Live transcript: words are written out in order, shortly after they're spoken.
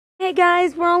Hey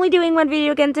guys, we're only doing one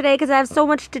video again today because I have so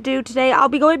much to do today. I'll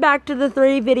be going back to the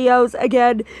 3 videos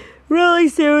again really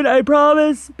soon, I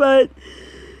promise. But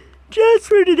just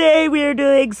for today, we are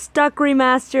doing Stuck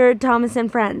Remastered Thomas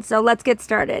and Friends. So let's get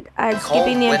started. I'm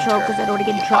skipping the intro because I don't want to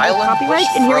get in trouble with copyright.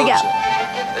 And here we go.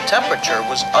 The temperature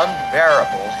was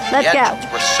unbearable. Let's the go.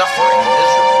 engines were suffering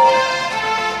miserably.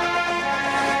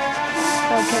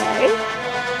 Okay.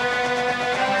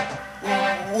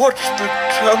 What's the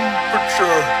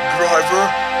temperature, driver?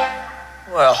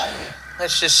 Well,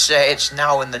 let's just say it's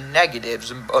now in the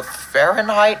negatives in both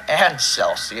Fahrenheit and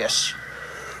Celsius.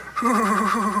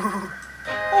 Oh,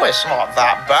 it's not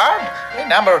that bad.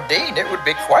 In Aberdeen, it would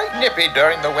be quite nippy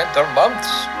during the winter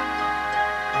months.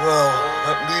 Well,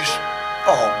 at least...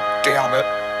 Oh, damn it.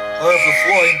 I have the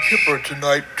flying kipper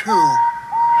tonight, too.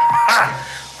 Ha!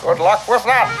 Good luck with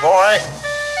that, boy.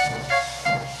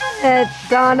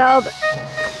 Donald.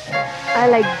 I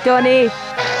like Donny.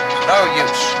 No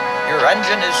use. Your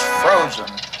engine is frozen.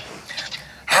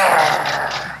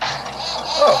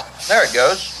 Oh, there it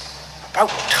goes.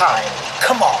 About time.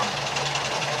 Come on.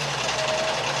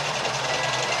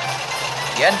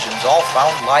 The engines all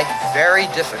found life very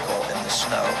difficult in the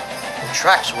snow. The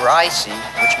tracks were icy,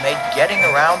 which made getting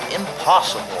around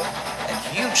impossible, and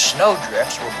huge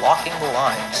snowdrifts were blocking the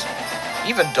lines.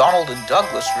 Even Donald and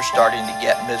Douglas were starting to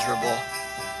get miserable.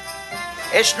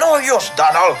 It's no use,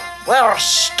 Donald. We're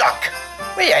stuck.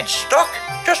 We ain't stuck.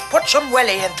 Just put some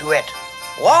welly into it.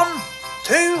 1,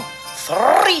 2,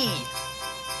 3.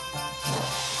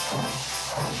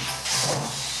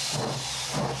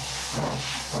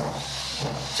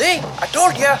 See? I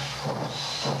told ya.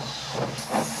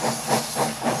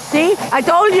 See? I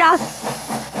told ya.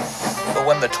 But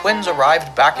when the twins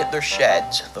arrived back at their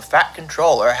sheds, the Fat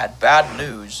Controller had bad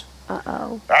news.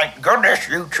 Uh-oh. Thank goodness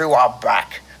you two are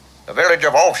back. The village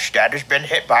of Olfstead has been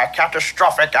hit by a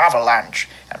catastrophic avalanche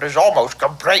and is almost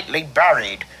completely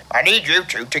buried. I need you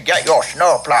two to get your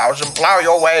snowplows and plow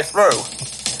your way through.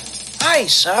 Aye,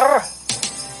 sir.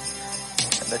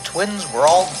 And the twins were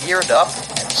all geared up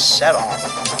and set off.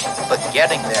 But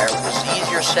getting there was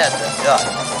easier said than done.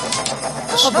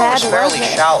 The snow was fairly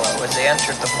shallow as they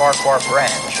entered the Farquhar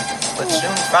branch, but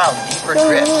soon found deeper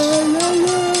drifts.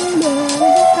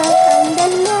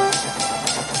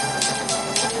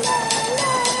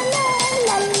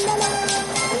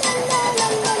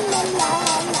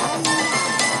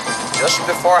 Just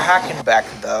before Hackenbeck,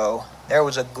 though, there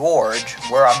was a gorge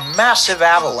where a massive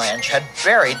avalanche had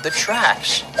buried the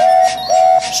tracks.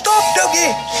 Stop,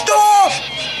 Dougie! Stop!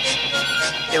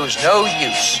 It was no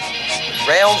use. The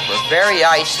rails were very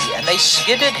icy, and they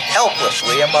skidded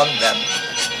helplessly among them.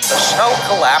 The snow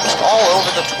collapsed all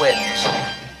over the twins.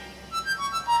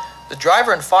 The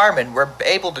driver and fireman were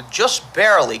able to just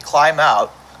barely climb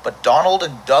out, but Donald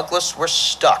and Douglas were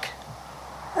stuck.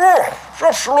 Oh, it's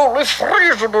absolutely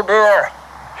freezing in there.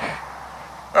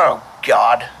 Oh,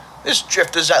 God. This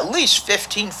drift is at least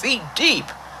 15 feet deep.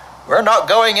 We're not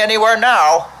going anywhere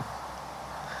now.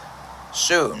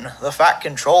 Soon, the Fat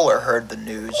Controller heard the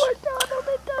news.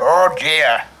 Oh,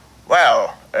 dear.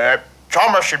 Well,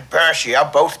 Thomas and Percy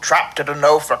are both trapped at a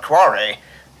Norfolk quarry,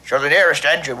 so the nearest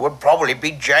engine would probably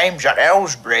be James at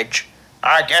Ellsbridge.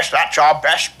 I guess that's our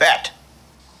best bet.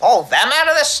 Pull them out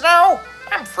of the snow?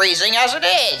 I'm freezing as it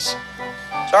is.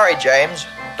 Sorry, James.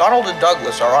 Donald and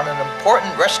Douglas are on an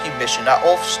important rescue mission at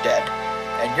Ulfstead,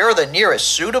 and you're the nearest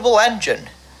suitable engine.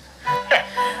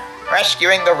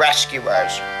 Rescuing the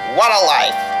rescuers. What a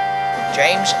life.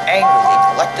 James angrily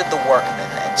collected the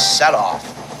workmen and set off.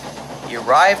 He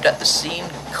arrived at the scene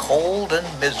cold and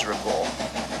miserable.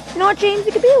 You know what, James?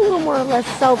 You could be a little more or less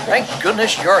selfish. Thank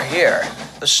goodness you're here.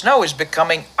 The snow is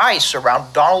becoming ice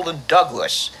around Donald and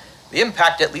Douglas. The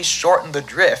impact at least shortened the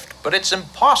drift, but it's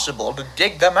impossible to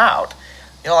dig them out.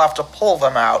 You'll have to pull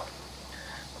them out.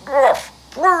 Yes,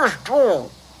 please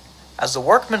do. As the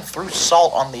workmen threw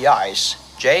salt on the ice,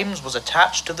 James was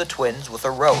attached to the twins with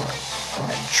a rope.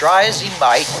 And try as he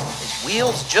might, his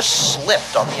wheels just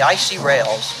slipped on the icy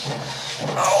rails.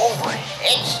 Oh,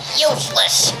 it's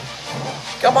useless.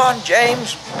 Come on,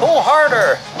 James, pull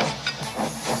harder.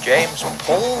 James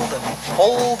pulled and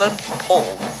pulled and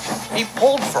pulled. He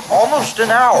pulled for almost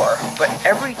an hour, but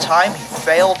every time he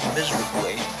failed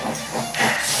miserably.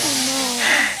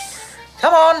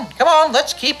 Come on,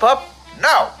 let's keep up.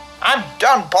 No, I'm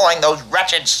done pulling those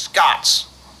wretched Scots.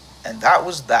 And that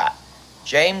was that.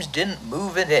 James didn't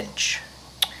move an inch.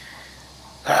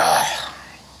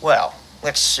 Well,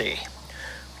 let's see.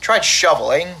 We tried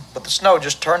shoveling, but the snow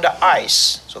just turned to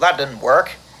ice, so that didn't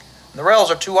work. And the rails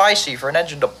are too icy for an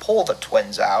engine to pull the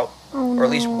twins out, or at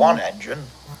least one engine.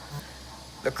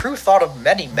 The crew thought of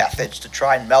many methods to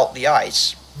try and melt the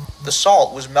ice. The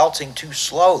salt was melting too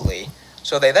slowly,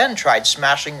 so they then tried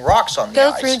smashing rocks on the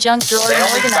ice. Go through junk drawer They and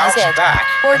only organize bounced it. back.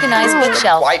 Organize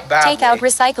bookshelf. Quite badly. Take out They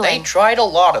recycling. tried a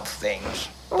lot of things,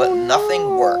 but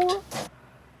nothing worked.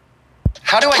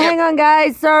 How do I get... Hang on,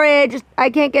 guys. Sorry, I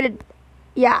can't get it.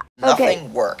 Yeah, okay.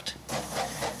 Nothing worked.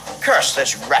 Curse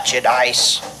this wretched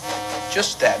ice.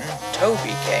 Just then,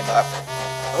 Toby came up.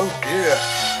 Oh dear,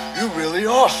 you really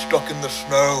are stuck in the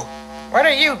snow. What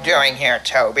are you doing here,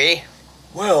 Toby?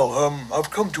 Well, I've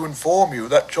come to inform you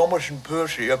that Thomas and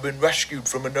Percy have been rescued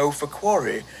from an Ophir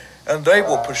quarry, and they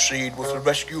will proceed with the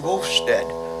rescue of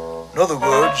Ulfstead. In other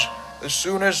words, as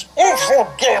soon as... Oh,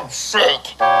 for God's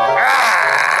sake! Yes,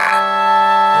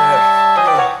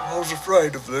 I was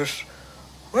afraid of this.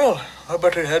 Well, I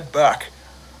better head back.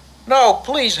 No,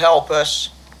 please help us.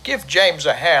 Give James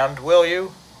a hand, will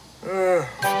you? Well,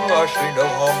 I see no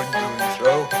harm in doing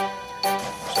so.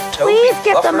 So Toby Please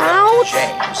get them buffered up out. to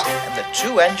James, and the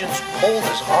two engines pulled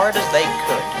as hard as they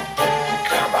could.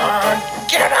 Come on,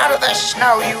 get out of the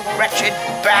snow, you wretched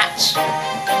bats!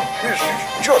 This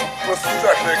is just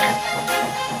pathetic.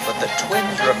 But the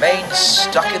twins remained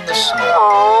stuck in the snow.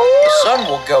 Oh, The sun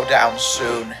will go down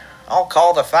soon. I'll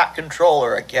call the Fat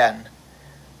Controller again.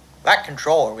 That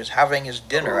Controller was having his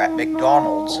dinner at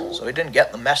McDonald's, so he didn't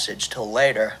get the message till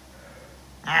later.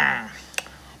 I'd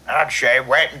say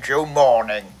wait until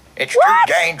morning. It's What?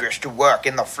 too dangerous to work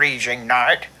in the freezing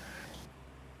night.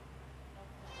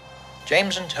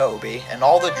 James and Toby and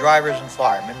all the drivers and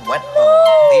firemen went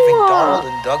home, leaving Donald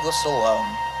and Douglas alone.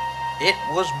 It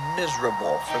was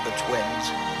miserable for the twins.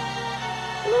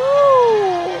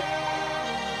 no.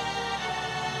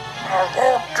 I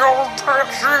want your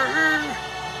taxi!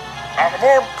 I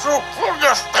want to put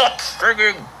the steps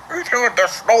singing! Even with the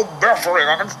snow buffering,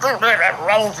 I can still hear that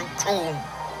rousing tune.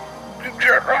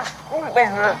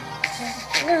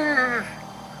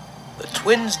 The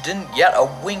twins didn't get a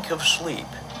wink of sleep.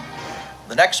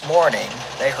 The next morning,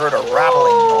 they heard a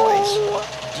rattling noise.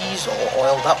 Diesel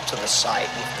oiled up to the site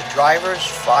with the drivers,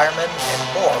 firemen, and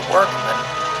more workmen.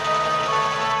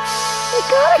 We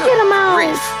gotta get them out.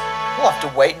 Grief. We'll have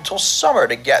to wait until summer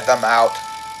to get them out.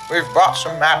 We've brought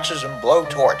some matches and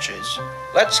blowtorches.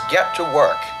 Let's get to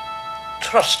work.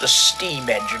 Trust the steam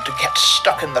engine to get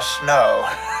stuck in the snow.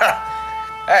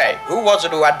 Hey, who was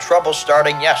it who had trouble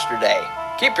starting yesterday?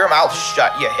 Keep your mouth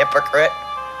shut, you hypocrite.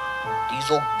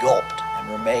 Diesel gulped and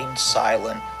remained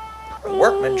silent. The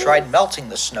workmen tried melting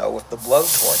the snow with the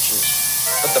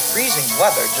blowtorches, but the freezing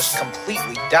weather just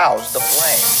completely doused the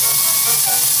flame.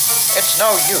 It's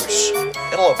no use.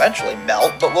 It'll eventually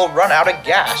melt, but we'll run out of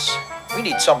gas. We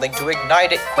need something to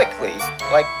ignite it quickly,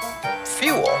 like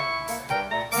fuel.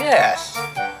 Yes,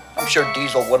 I'm sure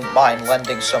Diesel wouldn't mind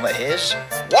lending some of his.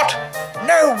 What?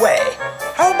 No way!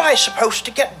 How am I supposed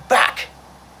to get back?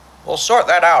 We'll sort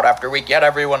that out after we get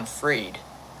everyone freed.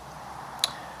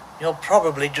 You'll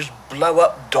probably just blow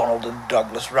up Donald and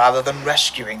Douglas rather than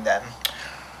rescuing them.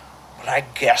 But I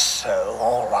guess so,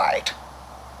 all right.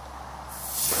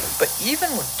 But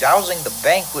even with dousing the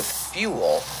bank with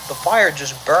fuel, the fire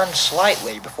just burned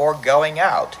slightly before going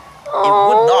out. It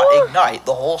would not ignite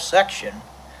the whole section.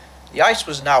 The ice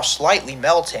was now slightly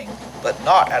melting, but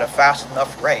not at a fast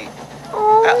enough rate.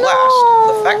 At last,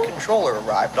 the Fat Controller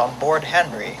arrived on board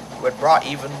Henry, who had brought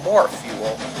even more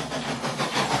fuel.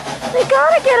 We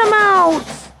gotta get them out.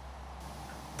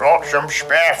 Brought some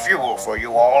spare fuel for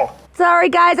you all. Sorry,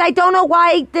 guys. I don't know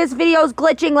why this video's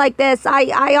glitching like this.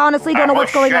 I honestly don't know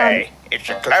what's going on. It's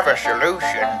a clever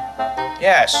solution.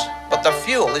 Yes, but the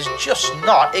fuel is just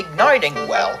not igniting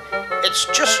well. It's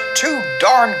just too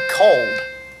darn cold.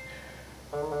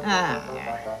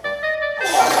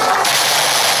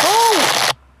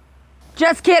 Oh!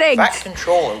 Just kidding. Fat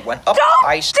Controller went up Don't the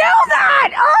ice do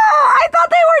that! Oh, I thought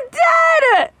they were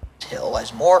dead! hill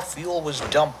as more fuel was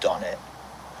dumped on it.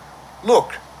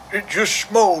 Look, it just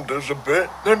smolders a bit,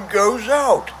 then goes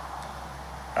out.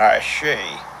 I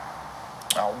see.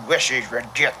 Oh, this is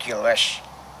ridiculous.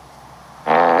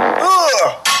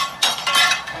 Ugh!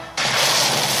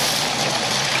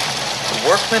 The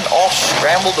workmen all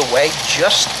scrambled away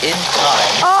just in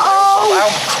time. A Uh-oh!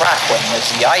 loud crackling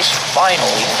as the ice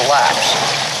finally collapsed.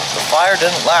 The fire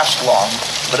didn't last long,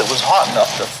 but it was hot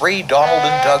enough to free Donald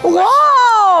and Douglas.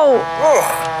 Whoa!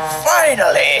 Ugh,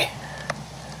 finally!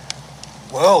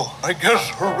 Well, I guess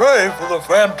hooray for the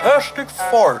fantastic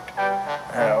fart.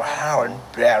 Oh, how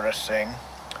embarrassing.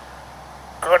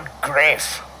 Good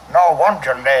grief. No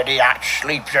wonder Lady Act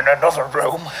sleeps in another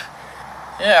room.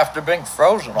 Yeah, after being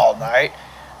frozen all night,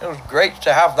 it was great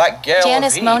to have that gale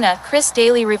Janice of heat. Mona, Chris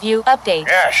Daily Review Update.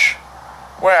 Yes.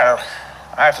 Well,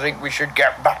 I think we should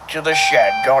get back to the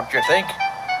shed, don't you think?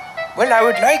 Well, I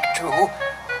would like to,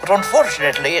 but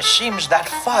unfortunately it seems that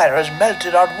fire has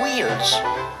melted our wheels.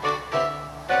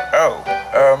 Oh,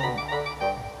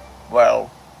 well,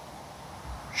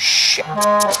 shit.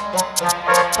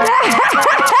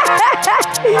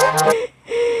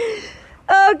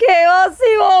 Okay, well, I'll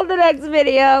see you all in the next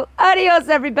video. Adios,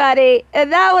 everybody.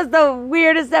 And that was the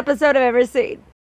weirdest episode I've ever seen.